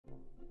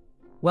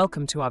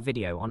Welcome to our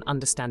video on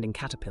understanding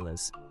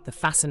caterpillars, the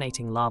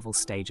fascinating larval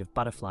stage of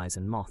butterflies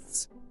and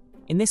moths.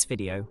 In this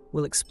video,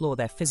 we'll explore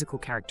their physical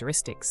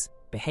characteristics,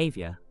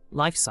 behavior,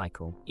 life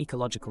cycle,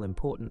 ecological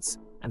importance,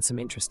 and some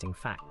interesting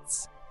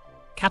facts.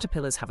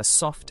 Caterpillars have a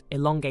soft,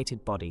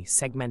 elongated body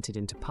segmented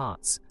into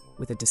parts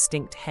with a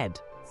distinct head,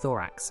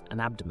 thorax, and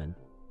abdomen.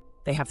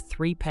 They have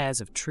 3 pairs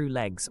of true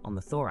legs on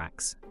the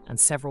thorax and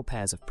several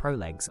pairs of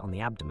prolegs on the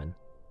abdomen.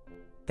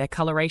 Their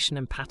coloration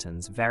and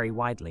patterns vary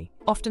widely,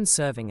 often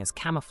serving as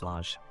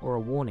camouflage or a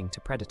warning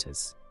to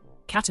predators.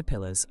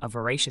 Caterpillars are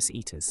voracious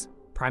eaters,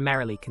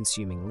 primarily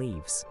consuming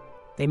leaves.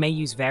 They may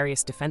use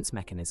various defense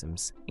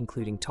mechanisms,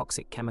 including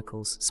toxic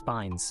chemicals,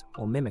 spines,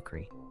 or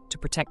mimicry, to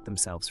protect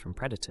themselves from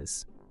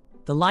predators.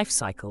 The life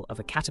cycle of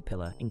a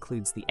caterpillar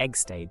includes the egg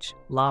stage,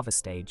 larva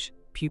stage,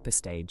 pupa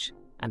stage,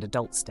 and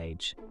adult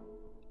stage.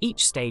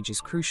 Each stage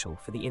is crucial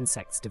for the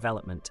insect's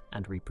development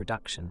and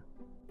reproduction.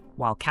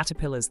 While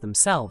caterpillars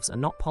themselves are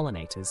not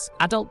pollinators,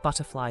 adult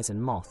butterflies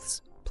and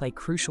moths play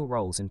crucial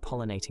roles in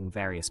pollinating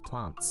various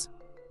plants.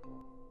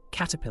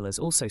 Caterpillars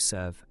also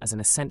serve as an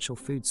essential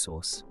food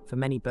source for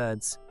many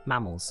birds,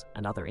 mammals,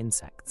 and other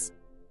insects.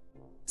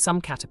 Some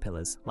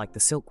caterpillars, like the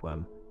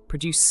silkworm,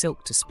 produce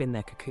silk to spin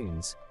their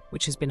cocoons,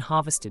 which has been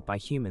harvested by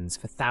humans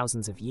for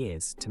thousands of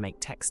years to make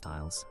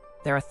textiles.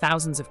 There are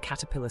thousands of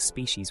caterpillar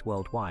species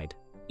worldwide,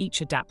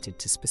 each adapted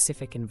to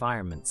specific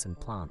environments and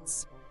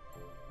plants.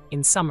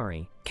 In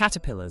summary,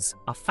 caterpillars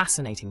are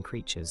fascinating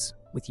creatures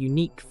with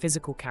unique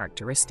physical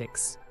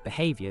characteristics,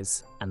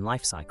 behaviors, and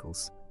life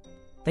cycles.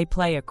 They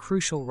play a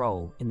crucial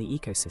role in the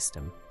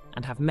ecosystem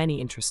and have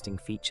many interesting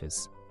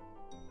features.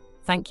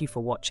 Thank you for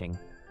watching,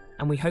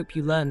 and we hope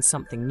you learned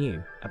something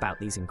new about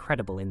these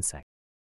incredible insects.